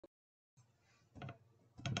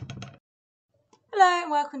Hello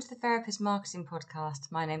and welcome to the Therapist Marketing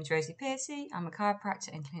Podcast. My name is Rosie Piercy. I'm a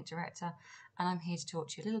chiropractor and clinic director, and I'm here to talk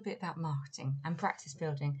to you a little bit about marketing and practice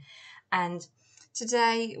building. And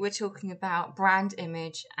today we're talking about brand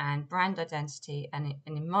image and brand identity. And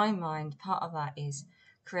in my mind, part of that is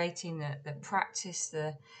creating the practice,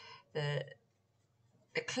 the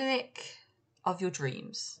clinic of your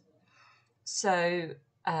dreams. So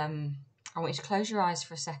I want you to close your eyes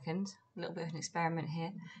for a second. A little bit of an experiment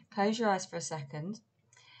here. Close your eyes for a second.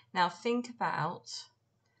 Now think about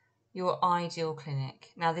your ideal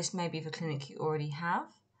clinic. Now this may be the clinic you already have,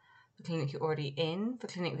 the clinic you're already in, the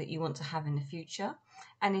clinic that you want to have in the future.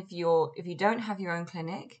 And if you don't have your own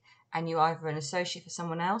clinic and you're either an associate for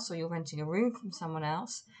someone else or you're renting a room from someone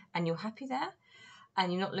else and you're happy there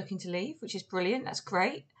and you're not looking to leave, which is brilliant, that's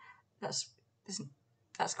great. That's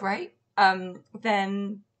great.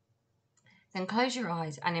 Then close your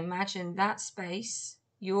eyes and imagine that space,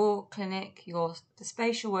 your clinic, the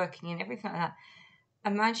space you're working in, everything like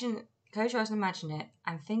that. Close your eyes and imagine it,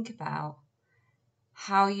 and think about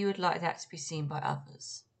how you would like that to be seen by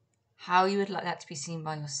others, how you would like that to be seen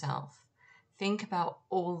by yourself. Think about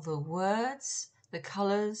all the words, the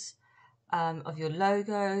colours of your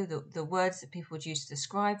logo, the words that people would use to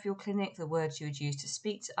describe your clinic, the words you would use to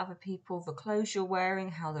speak to other people, the clothes you're wearing,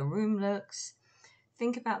 how the room looks.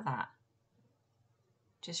 Think about that.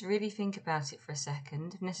 Just really think about it for a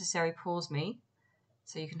second. If necessary, pause me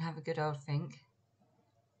so you can have a good old think.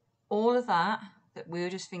 All of that we were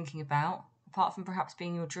just thinking about, apart from perhaps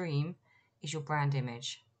being your dream, is your brand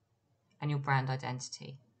image and your brand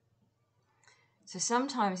identity. So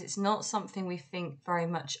sometimes it's not something we think very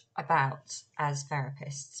much about as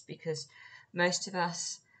therapists, because most of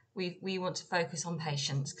us, we want to focus on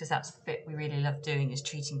patients because that's the bit we really love doing, is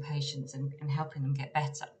treating patients and helping them get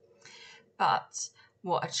better. But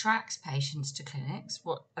what attracts patients to clinics,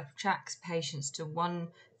 what attracts patients to one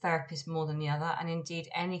therapist more than the other, and indeed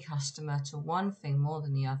any customer to one thing more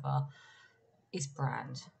than the other, is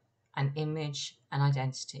brand and image and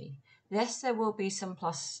identity. Yes, there will be some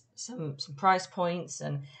price points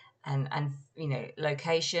and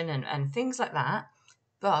location and things like that,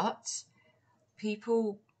 but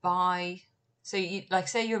people buy. So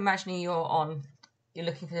say you're imagining you're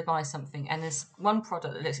looking to buy something and there's one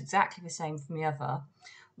product that looks exactly the same from the other.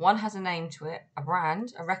 One has a name to it, a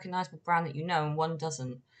brand, a recognizable brand that you know, and one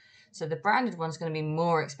doesn't. So the branded one's going to be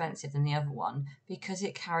more expensive than the other one because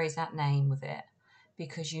it carries that name with it.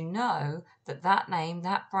 Because you know that name,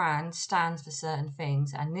 that brand stands for certain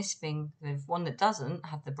things, and this thing, the one that doesn't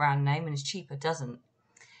have the brand name and is cheaper, doesn't.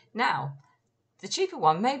 Now, the cheaper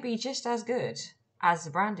one may be just as good as the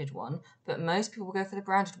branded one, but most people go for the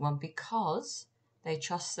branded one because they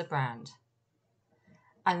trust the brand.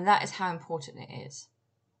 And that is how important it is.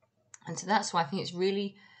 And so that's why I think it's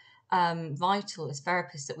really vital as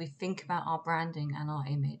therapists that we think about our branding and our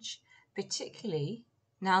image, particularly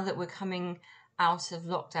now that we're coming out of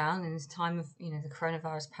lockdown in this time of, the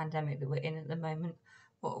coronavirus pandemic that we're in at the moment.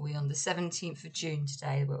 What are we on? The 17th of June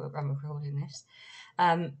today, where I'm recording this.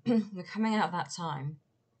 We're coming out of that time.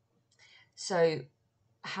 So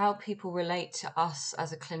how people relate to us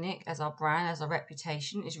as a clinic, as our brand, as our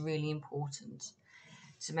reputation is really important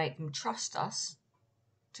to make them trust us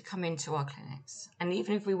to come into our clinics. And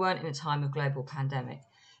even if we weren't in a time of global pandemic,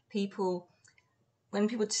 when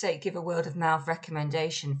people give a word of mouth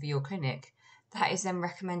recommendation for your clinic, that is them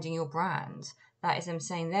recommending your brand. That is them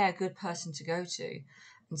saying they're a good person to go to.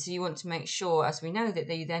 And so you want to make sure, as we know, that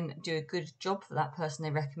they then do a good job for that person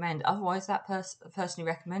they recommend. Otherwise, the person who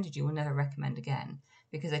recommended you will never recommend again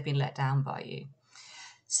because they've been let down by you.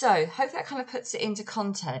 So hope that kind of puts it into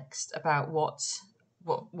context about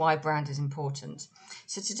why brand is important.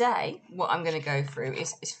 So today, what I'm going to go through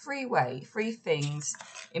is three things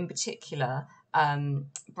in particular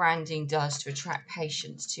branding does to attract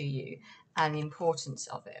patients to you and the importance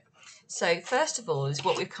of it. So first of all is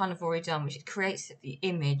what we've kind of already done, which creates the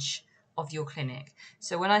image of your clinic.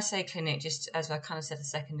 So when I say clinic, just as I kind of said a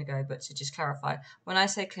second ago, but to just clarify, when I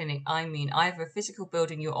say clinic, I mean either a physical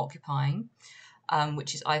building you're occupying,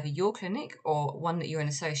 which is either your clinic or one that you're an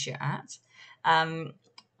associate at,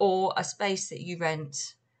 or a space that you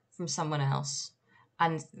rent from someone else.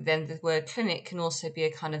 And then the word clinic can also be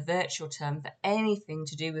a kind of virtual term for anything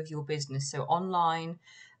to do with your business. So online,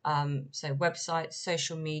 so websites,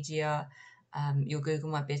 social media, your Google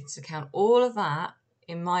My Business account, all of that,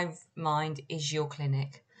 in my mind, is your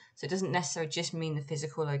clinic. So it doesn't necessarily just mean the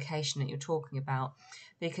physical location that you're talking about,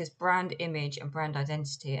 because brand image and brand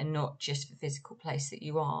identity are not just the physical place that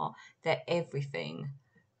you are, they're everything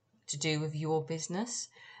to do with your business.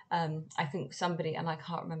 I think somebody, and I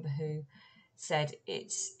can't remember who, said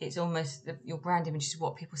it's almost your brand image is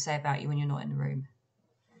what people say about you when you're not in the room.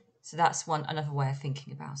 So that's another way of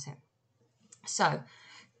thinking about it. So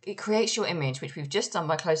it creates your image, which we've just done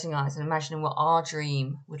by closing eyes and imagining what our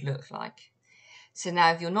dream would look like. So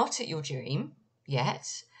now if you're not at your dream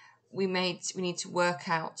yet, we need to work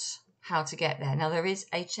out how to get there. Now there is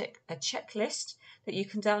a checklist that you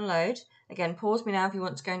can download. Again, pause me now if you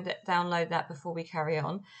want to go and download that before we carry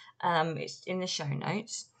on. It's in the show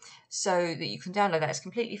notes so that you can download that. It's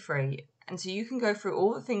completely free. And so you can go through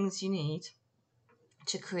all the things you need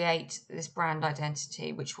to create this brand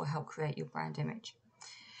identity, which will help create your brand image.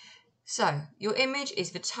 So your image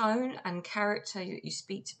is the tone and character that you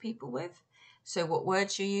speak to people with. So what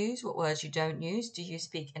words you use, what words you don't use. Do you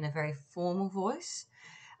speak in a very formal voice?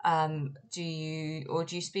 Do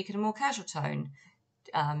you speak in a more casual tone?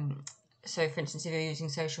 So for instance, if you're using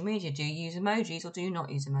social media, do you use emojis or do you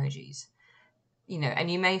not use emojis?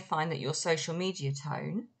 And you may find that your social media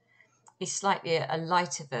tone is slightly a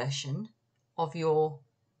lighter version of your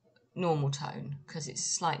normal tone because it's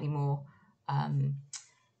slightly more,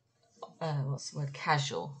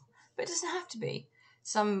 casual. But it doesn't have to be.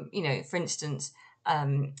 Some, for instance,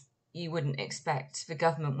 you wouldn't expect the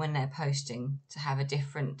government when they're posting to have a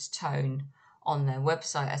different tone on their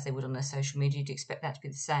website as they would on their social media. You'd expect that to be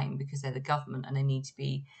the same because they're the government and they need to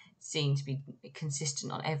be seen to be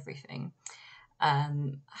consistent on everything.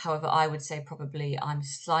 However, I would say probably I'm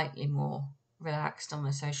slightly more relaxed on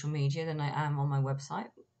my social media than I am on my website.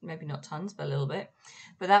 Maybe not tons, but a little bit.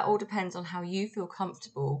 But that all depends on how you feel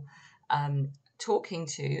comfortable talking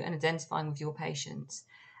to and identifying with your patients.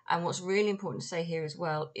 And what's really important to say here as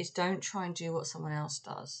well is don't try and do what someone else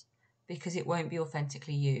does because it won't be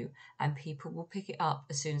authentically you and people will pick it up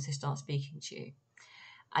as soon as they start speaking to you.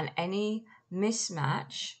 And any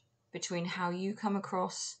mismatch between how you come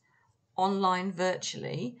across online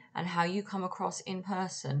virtually and how you come across in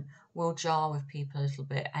person will jar with people a little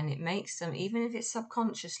bit, and it makes them, even if it's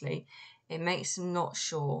subconsciously, it makes them not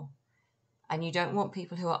sure. And you don't want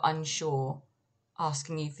people who are unsure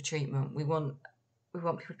asking you for treatment. We want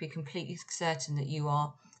people to be completely certain that you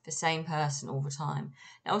are the same person all the time.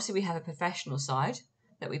 Now, obviously, we have a professional side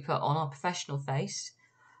that we put on our professional face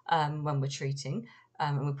when we're treating,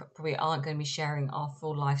 and we probably aren't going to be sharing our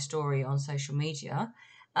full life story on social media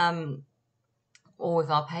or with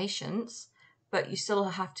our patients, but you still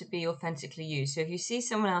have to be authentically you. So if you see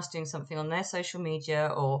someone else doing something on their social media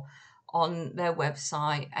or on their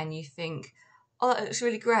website and you think, oh, that looks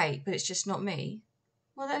really great, but it's just not me,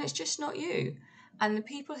 well, then it's just not you. And the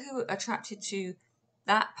people who are attracted to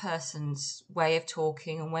that person's way of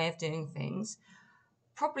talking and way of doing things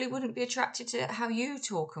probably wouldn't be attracted to how you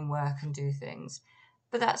talk and work and do things.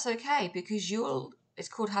 But that's okay because it's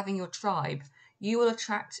called having your tribe. You will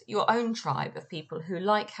attract your own tribe of people who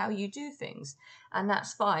like how you do things, and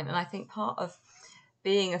that's fine. And I think part of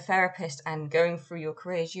being a therapist and going through your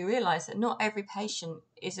career is you realise that not every patient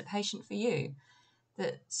is a patient for you,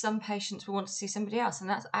 that some patients will want to see somebody else, and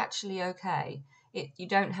that's actually okay. You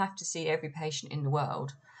don't have to see every patient in the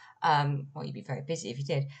world. Well, you'd be very busy if you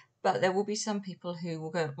did, but there will be some people who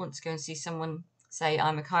will want to go and see someone. Say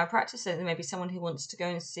I'm a chiropractor, so there may be someone who wants to go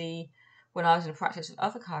and see, when I was in a practice with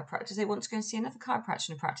other chiropractors, they want to go and see another chiropractor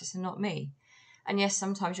in a practice and not me. And yes,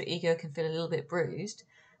 sometimes your ego can feel a little bit bruised,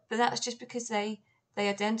 but that's just because they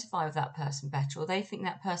identify with that person better, or they think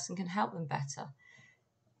that person can help them better.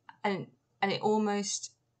 And it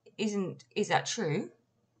almost isn't, is that true?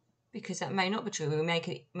 Because that may not be true. We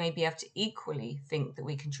may be able to equally think that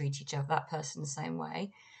we can treat each other, that person the same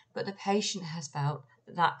way, but the patient has felt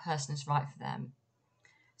that that person is right for them.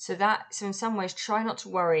 So in some ways, try not to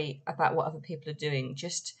worry about what other people are doing.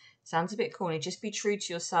 Just sounds a bit corny. Just be true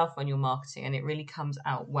to yourself when you're marketing, and it really comes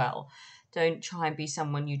out well. Don't try and be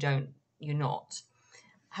someone you're not.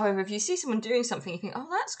 However, if you see someone doing something, you think, oh,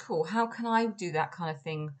 that's cool. How can I do that kind of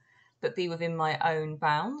thing, but be within my own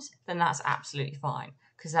bounds? Then that's absolutely fine,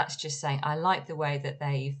 because that's just saying, I like the way that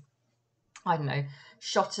they've, I don't know,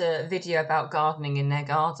 shot a video about gardening in their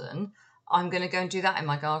garden. I'm going to go and do that in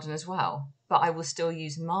my garden as well. But I will still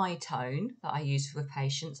use my tone that I use with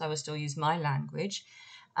patients. I will still use my language,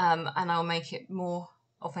 and I'll make it more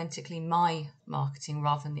authentically my marketing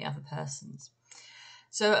rather than the other person's.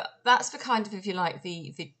 So that's the kind of, if you like,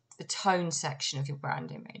 the tone section of your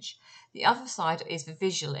brand image. The other side is the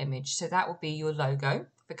visual image. So that will be your logo,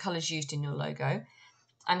 the colours used in your logo,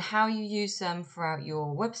 and how you use them throughout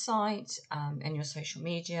your website and your social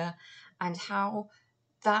media, and how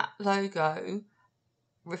that logo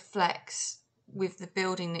reflects with the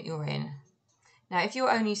building that you're in. Now, if you're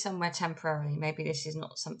only somewhere temporarily, maybe this is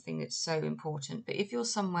not something that's so important, but if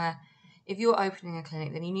if you're opening a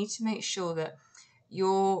clinic, then you need to make sure that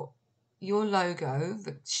your logo,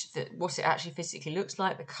 what it actually physically looks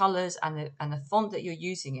like, the colours and the font that you're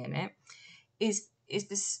using in it, is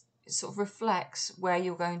this sort of reflects where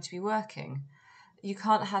you're going to be working. You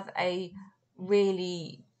can't have a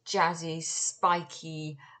really jazzy,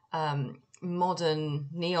 spiky, modern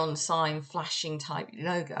neon sign flashing type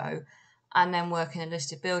logo and then work in a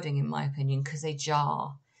listed building, in my opinion, because they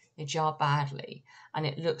jar badly and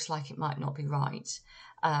it looks like it might not be right.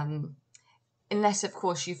 Unless, of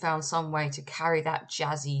course, you found some way to carry that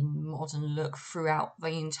jazzy modern look throughout the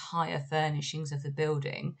entire furnishings of the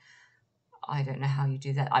building. I don't know how you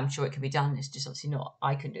do that. I'm sure it can be done. It's just obviously not,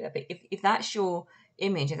 I can do that. But if that's your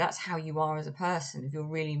image, if that's how you are as a person, if you're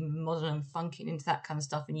really modern and funky into that kind of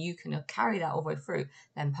stuff and you can carry that all the way through,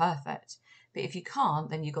 then perfect. But if you can't,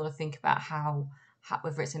 then you've got to think about how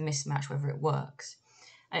whether it's a mismatch, whether it works.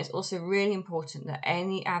 And it's also really important that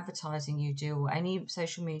any advertising you do or any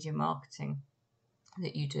social media marketing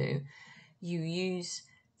that you do, you use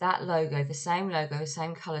that logo, the same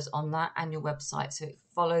colours on that and your website so it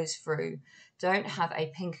follows through. Don't have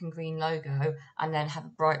a pink and green logo and then have a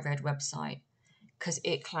bright red website because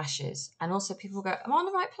it clashes. And also people go, am I on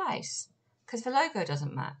the right place? Because the logo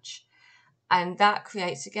doesn't match. And that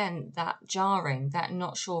creates, again, that jarring, that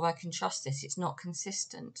not sure if I can trust this. It's not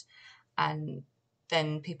consistent. And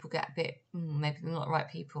then people get a bit, maybe they're not the right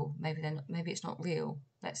people. Maybe it's not real.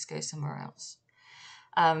 Let's go somewhere else.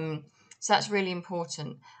 So that's really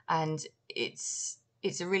important, and it's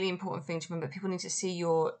a really important thing to remember. People need to see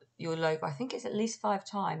your logo. I think it's at least 5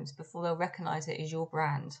 times before they'll recognise it as your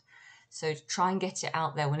brand. So try and get it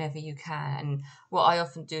out there whenever you can. And what I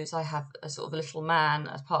often do is I have a sort of a little man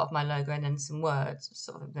as part of my logo and then some words,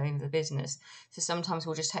 sort of the name of the business. So sometimes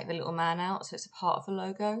we'll just take the little man out so it's a part of the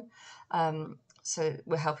logo. So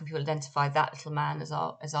we're helping people identify that little man as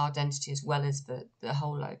our identity as well as the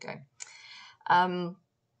whole logo.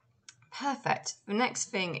 Perfect. The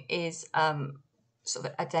next thing is sort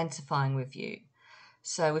of identifying with you.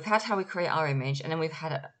 So we've had how we create our image, and then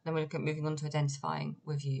we're moving on to identifying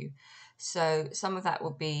with you. So some of that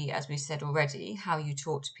will be, as we said already, how you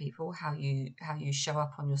talk to people, how you show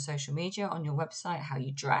up on your social media, on your website, how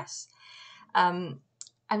you dress, and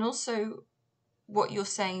also what you're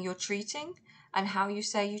saying you're treating and how you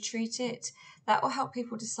say you treat it. That will help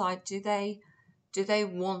people decide, do they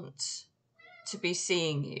want to be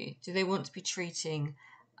seeing you? Do they want to be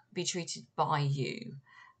treated by you?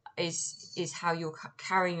 Is how you're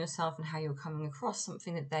carrying yourself and how you're coming across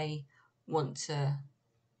something that they want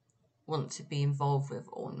to be involved with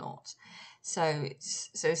or not? So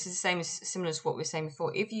this is similar to what we were saying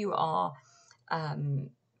before. If you are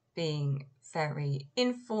being very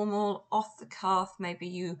informal, off the cuff, maybe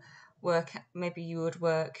you would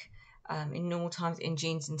work in normal times in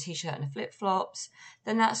jeans and t-shirt and flip-flops,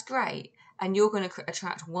 then that's great. And you're going to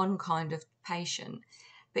attract one kind of patient.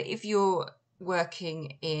 But if you're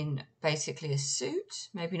working in basically a suit,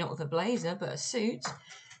 maybe not with a blazer, but a suit,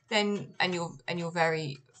 then and you're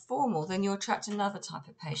very formal, then you'll attract another type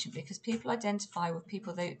of patient because people identify with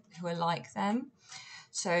people who are like them.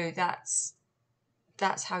 So that's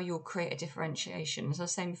how you'll create a differentiation. As I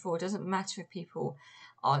was saying before, it doesn't matter if people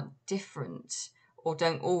are different or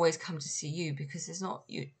don't always come to see you, because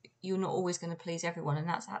you're not always going to please everyone, and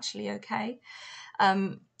that's actually okay.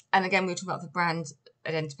 And again, we were talking about the brand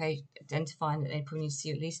identifying that they probably need to see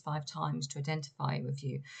you at least 5 times to identify with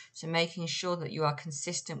you. So making sure that you are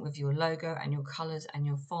consistent with your logo and your colours and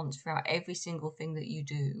your fonts throughout every single thing that you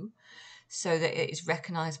do, so that it is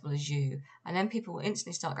recognisable as you. And then people will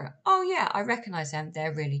instantly start going, oh yeah, I recognise them,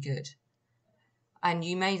 they're really good. And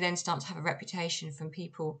you may then start to have a reputation from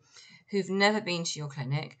people who've never been to your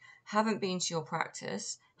clinic, haven't been to your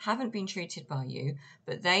practice, haven't been treated by you,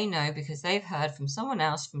 but they know because they've heard from someone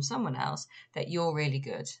else that you're really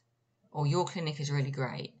good, or your clinic is really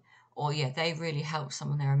great, or yeah, they really helped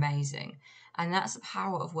someone, they're amazing. And that's the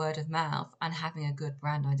power of word of mouth and having a good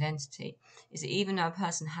brand identity, is that even though a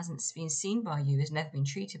person hasn't been seen by you, has never been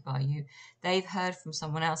treated by you, they've heard from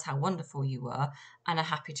someone else how wonderful you were and are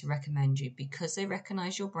happy to recommend you because they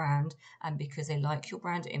recognise your brand and because they like your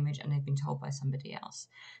brand image and they've been told by somebody else.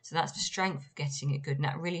 So that's the strength of getting it good, and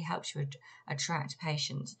that really helps you attract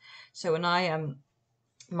patients. So when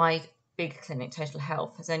my big clinic, Total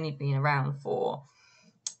Health, has only been around for,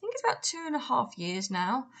 I think it's about 2.5 years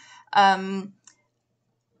now.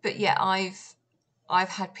 But yeah, I've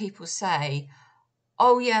had people say,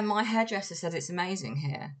 oh yeah, my hairdresser said it's amazing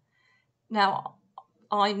here. Now,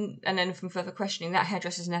 and then from further questioning, that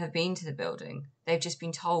hairdresser's never been to the building. They've just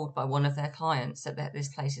been told by one of their clients that this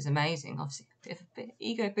place is amazing. Obviously, a bit of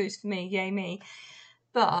ego boost for me, yay me.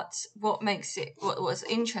 But what's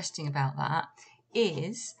interesting about that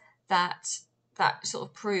is that sort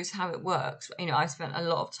of proves how it works. I spent a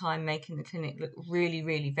lot of time making the clinic look really,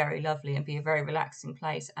 really very lovely and be a very relaxing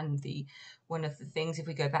place. And one of the things, if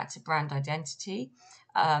we go back to brand identity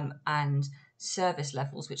and service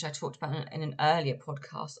levels, which I talked about in an earlier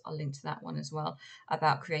podcast, I'll link to that one as well,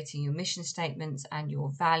 about creating your mission statements and your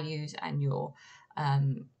values and your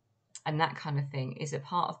and that kind of thing, is a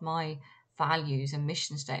part of my values and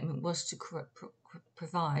mission statement was to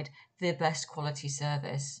provide the best quality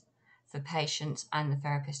service for patients and the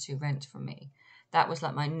therapists who rent from me. That was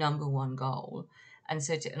like my number one goal. And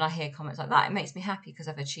so, and I hear comments like that, it makes me happy because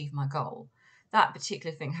I've achieved my goal. That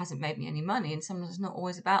particular thing hasn't made me any money, and sometimes it's not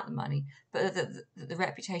always about the money, but the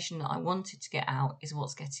reputation that I wanted to get out is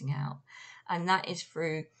what's getting out. And that is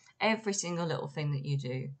through every single little thing that you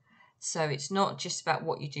do. So it's not just about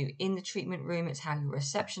what you do in the treatment room, it's how your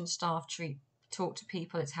reception staff talk to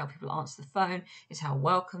people, it's how people answer the phone, it's how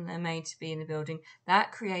welcome they're made to be in the building.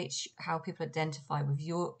 That creates how people identify with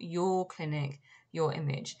your clinic, your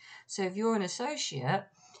image. So if you're an associate,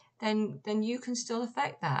 then you can still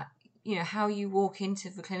affect that. How you walk into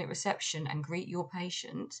the clinic reception and greet your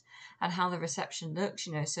patient and how the reception looks,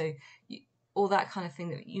 so all that kind of thing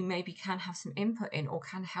that you maybe can have some input in or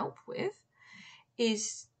can help with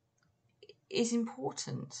is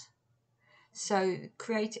important. So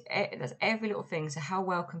that's every little thing. So how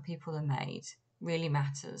welcome people are made really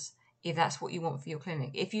matters, if that's what you want for your clinic.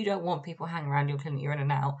 If you don't want people hanging around your clinic, you're in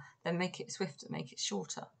and out, then make it swifter, make it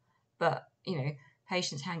shorter. But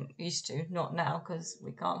patients used to, not now because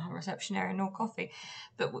we can't have a reception area nor coffee,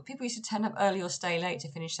 but people used to turn up early or stay late to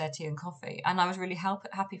finish their tea and coffee, and I was really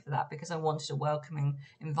happy for that, because I wanted a welcoming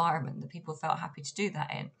environment that people felt happy to do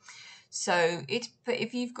that in. So but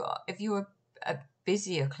if you're a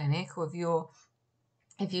busier clinic, or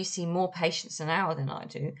if you see more patients an hour than I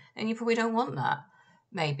do, then you probably don't want that.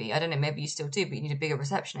 Maybe, I don't know, maybe you still do, but you need a bigger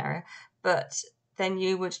reception area. But then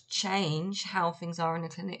you would change how things are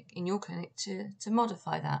in your clinic to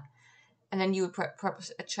modify that. And then you would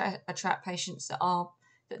attract patients that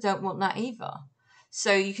don't want that either.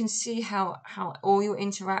 So you can see how all your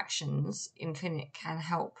interactions in clinic can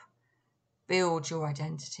help build your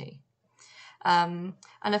identity. And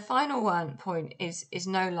a final point is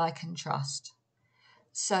know, like, and trust.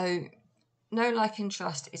 So know, like, and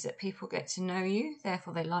trust is that people get to know you,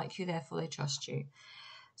 therefore they like you, therefore they trust you.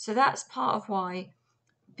 So that's part of why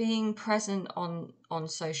being present on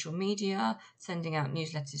social media, sending out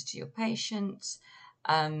newsletters to your patients,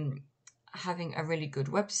 having a really good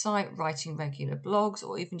website, writing regular blogs,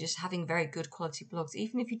 or even just having very good quality blogs,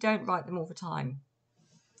 even if you don't write them all the time,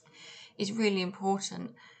 is really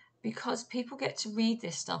important, because people get to read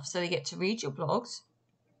this stuff. So they get to read your blogs,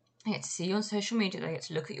 they get to see you on social media, they get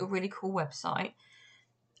to look at your really cool website,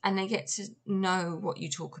 and they get to know what you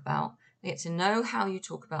talk about. They get to know how you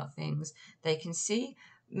talk about things. They can see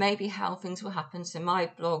maybe how things will happen. So my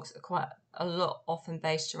blogs are quite a lot often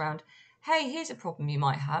based around, hey, here's a problem you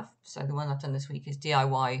might have. So the one I've done this week is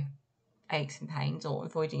DIY aches and pains or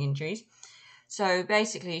avoiding injuries. So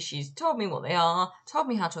basically she's told me what they are, told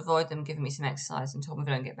me how to avoid them, given me some exercise, and told me if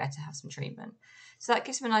I don't get better, have some treatment. So that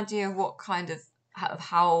gives me an idea of what kind of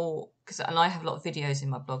how, and I have a lot of videos in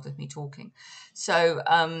my blog of me talking. So,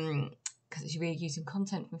 because you're using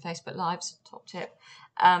content from Facebook Lives, top tip.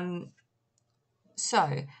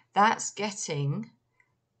 So that's getting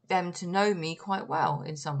them to know me quite well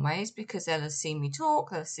in some ways, because they'll have seen me talk,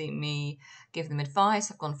 they'll have seen me give them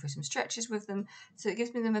advice, I've gone through some stretches with them, so it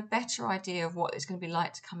gives them a better idea of what it's going to be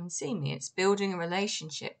like to come and see me. It's building a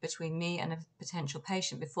relationship between me and a potential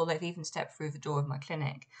patient before they've even stepped through the door of my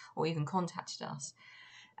clinic or even contacted us.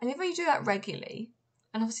 And if you do that regularly,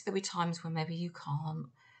 and obviously there'll be times when maybe you can't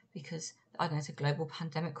because, I don't know, it's a global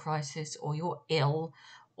pandemic crisis, or you're ill,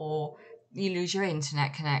 or you lose your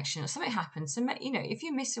internet connection, or something happens. So, if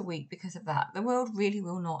you miss a week because of that, the world really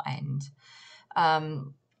will not end.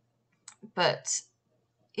 But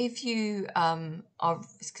if you are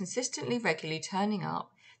consistently, regularly turning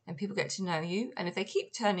up, then people get to know you. And if they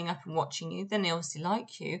keep turning up and watching you, then they obviously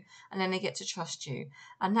like you, and then they get to trust you.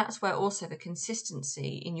 And that's where also the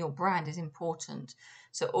consistency in your brand is important.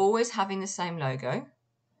 So always having the same logo,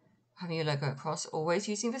 having your logo across, always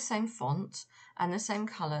using the same font and the same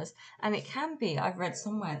colours. And it can be, I've read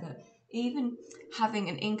somewhere, that even having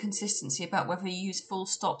an inconsistency about whether you use full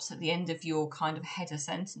stops at the end of your kind of header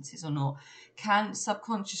sentences or not can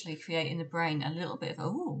subconsciously create in the brain a little bit of,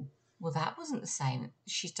 oh, well, that wasn't the same.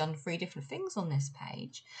 She's done 3 different things on this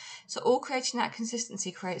page. So all creating that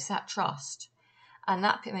consistency creates that trust. And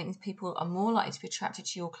that means people are more likely to be attracted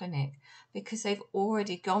to your clinic because they've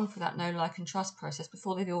already gone through that know, like, and trust process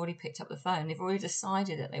before they've already picked up the phone. They've already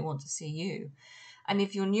decided that they want to see you. And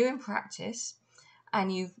if you're new in practice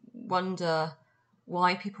and you wonder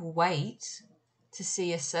why people wait to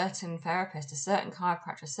see a certain therapist, a certain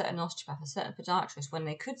chiropractor, a certain osteopath, a certain podiatrist when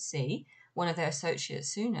they could see one of their associates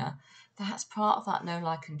sooner, that's part of that know,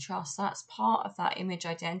 like, and trust. That's part of that image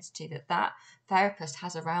identity that therapist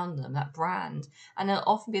has around them, that brand. And they'll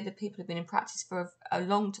often be the people who've been in practice for a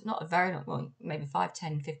long, not a very long, well, maybe 5,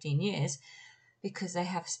 10, 15 years, because they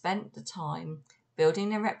have spent the time building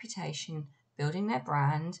their reputation, building their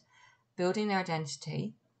brand, building their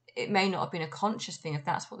identity. It may not have been a conscious thing if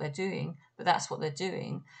that's what they're doing, but that's what they're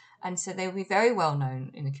doing. And so they'll be very well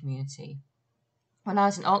known in the community. When I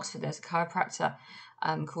was in Oxford, there's a chiropractor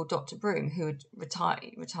called Dr. Broom who had retired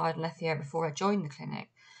and left the area before I joined the clinic.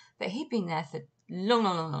 But he'd been there for a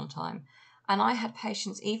long time. And I had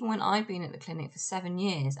patients, even when I'd been at the clinic for 7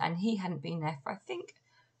 years, and he hadn't been there for, I think,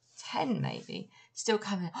 10 maybe, still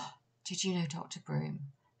coming, oh, did you know Dr. Broom?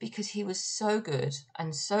 Because he was so good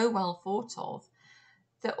and so well thought of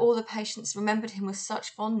that all the patients remembered him with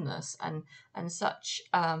such fondness and such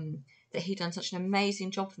that he'd done such an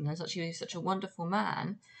amazing job for them, he was such a wonderful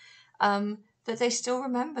man, that they still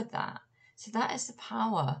remembered that. So that is the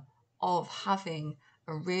power of having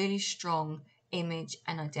a really strong image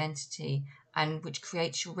and identity, and which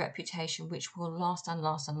creates your reputation, which will last and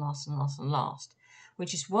last and last and last and last.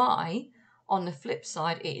 Which is why, on the flip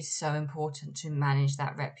side, it is so important to manage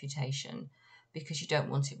that reputation, because you don't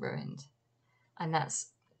want it ruined. And that's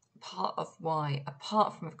part of why,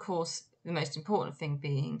 apart from, of course, the most important thing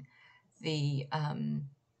being the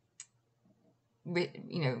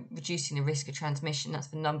reducing the risk of transmission. That's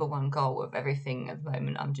the number one goal of everything at the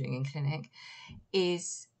moment I'm doing in clinic,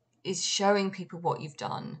 is showing people what you've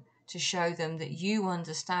done, to show them that you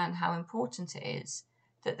understand how important it is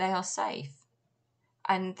that they are safe.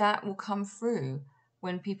 And that will come through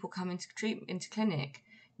when people come into clinic.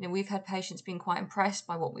 We've had patients being quite impressed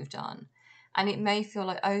by what we've done, and it may feel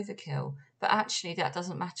like overkill, but actually that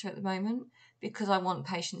doesn't matter at the moment, because I want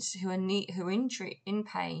patients who are in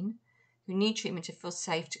pain, who need treatment, to feel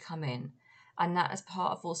safe to come in. And that is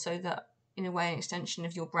part of also that, in a way, an extension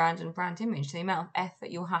of your brand and brand image, the amount of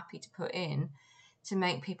effort you're happy to put in to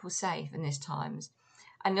make people safe in these times.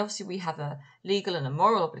 And obviously we have a legal and a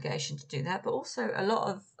moral obligation to do that, but also a lot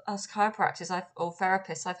of us chiropractors or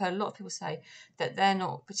therapists, I've heard a lot of people say that they're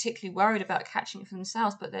not particularly worried about catching it for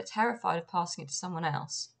themselves, but they're terrified of passing it to someone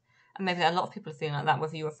else. And maybe a lot of people are feeling like that,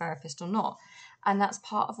 whether you're a therapist or not. And that's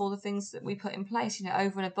part of all the things that we put in place,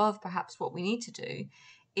 over and above perhaps what we need to do,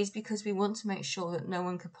 is because we want to make sure that no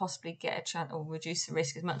one could possibly get or reduce the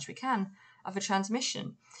risk as much as we can of a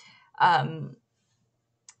transmission.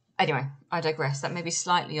 Anyway, I digress. That may be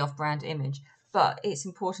slightly off brand image, but it's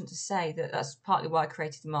important to say that that's partly why I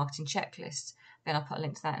created the marketing checklist. Then I'll put a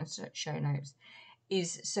link to that in show notes,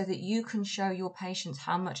 is so that you can show your patients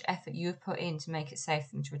how much effort you have put in to make it safe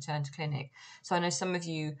for them to return to clinic. So I know some of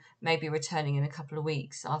you may be returning in a couple of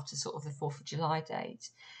weeks after sort of the 4th of July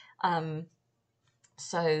date.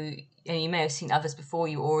 So you may have seen others before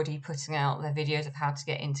you already putting out their videos of how to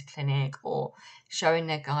get into clinic, or showing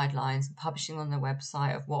their guidelines and publishing on their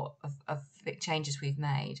website of the changes we've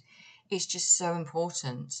made. It's just so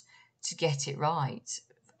important to get it right.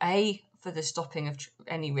 A, for the stopping of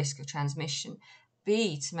any risk of transmission.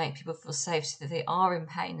 B, to make people feel safe so that they are in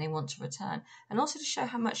pain, they want to return. And also to show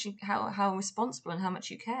how much how responsible and how much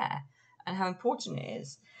you care and how important it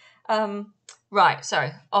is. Right,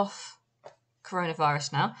 sorry, off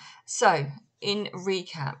coronavirus now. So, in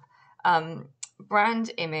recap,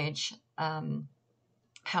 brand image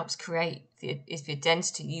helps create the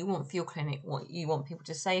identity you want for your clinic, what you want people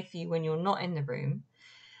to say for you when you're not in the room,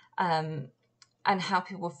 and how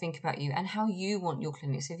people think about you and how you want your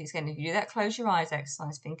clinic. So if you do that close your eyes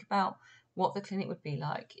exercise, think about what the clinic would be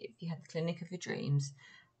like if you had the clinic of your dreams,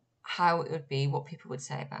 how it would be, what people would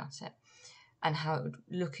say about it, and how it would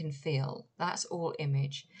look and feel. That's all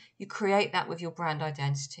image. You create that with your brand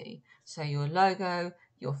identity. So your logo,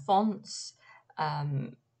 your fonts,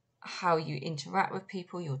 how you interact with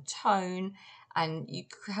people, your tone, and you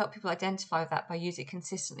help people identify that by using it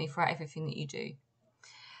consistently throughout everything that you do.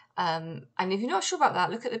 And if you're not sure about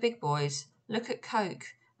that, look at the big boys. Look at Coke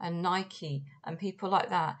and Nike and people like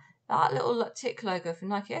that. That little tick logo for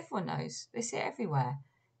Nike, everyone knows. They see it everywhere.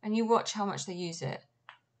 And you watch how much they use it,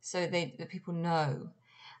 so that people know.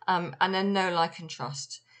 And then know, like, and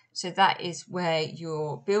trust. So that is where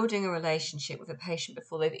you're building a relationship with a patient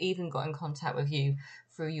before they've even got in contact with you,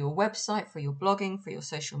 through your website, through your blogging, through your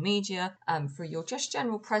social media, through your just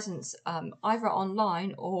general presence, either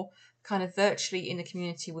online or kind of virtually in the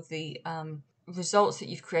community, with the results that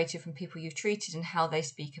you've created from people you've treated and how they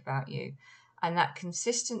speak about you. And that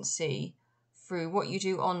consistency through what you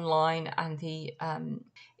do online and the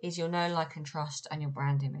is your know, like, and trust, and your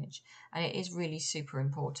brand image. And it is really super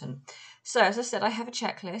important. So as I said, I have a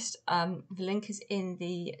checklist. The link is in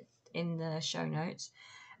the show notes,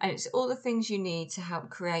 and it's all the things you need to help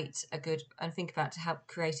create a good, and think about, to help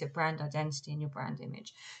create a brand identity and your brand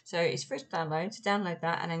image. So it's free to download. So download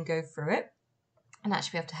that and then go through it, and that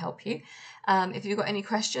should be able to help you. If you've got any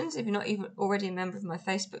questions, if you're not even already a member of my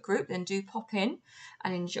Facebook group, then do pop in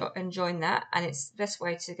and join that. And it's the best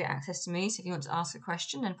way to get access to me. So if you want to ask a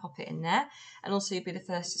question, then pop it in there. And also you'll be the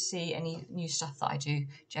first to see any new stuff that I do.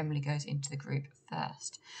 Generally goes into the group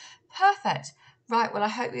first. Perfect. Right, well, I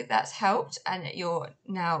hope that's helped and that you're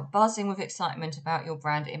now buzzing with excitement about your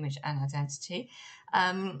brand image and identity.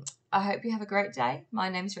 I hope you have a great day. My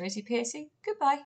name is Rosie Piercy. Goodbye.